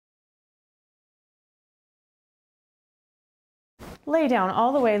Lay down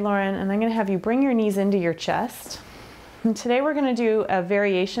all the way, Lauren, and I'm going to have you bring your knees into your chest. And today we're going to do a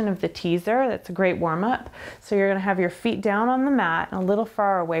variation of the teaser. That's a great warm-up. So you're going to have your feet down on the mat and a little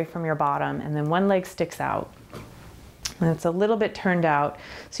far away from your bottom, and then one leg sticks out. And it's a little bit turned out.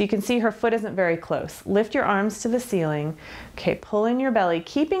 So you can see her foot isn't very close. Lift your arms to the ceiling. Okay, pull in your belly,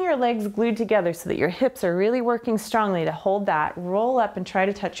 keeping your legs glued together so that your hips are really working strongly to hold that. Roll up and try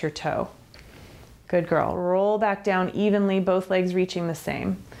to touch your toe. Good girl. Roll back down evenly, both legs reaching the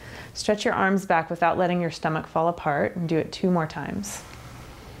same. Stretch your arms back without letting your stomach fall apart, and do it 2 more times.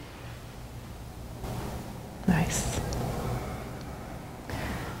 Nice.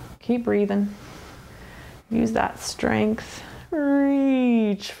 Keep breathing. Use that strength.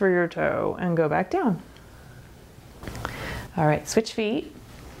 Reach for your toe and go back down. All right, switch feet.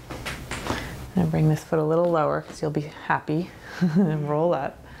 And bring this foot a little lower because you'll be happy. And roll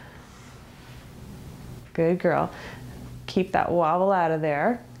up. Good girl. Keep that wobble out of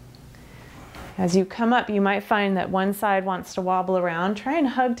there. As you come up, you might find that one side wants to wobble around. Try and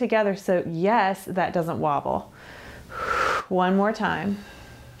hug together so, yes, that doesn't wobble. One more time.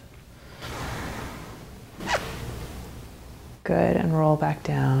 Good, and roll back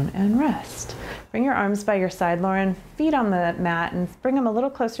down and rest. Bring your arms by your side, Lauren. Feet on the mat and bring them a little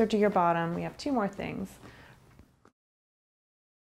closer to your bottom. We have 2 more things.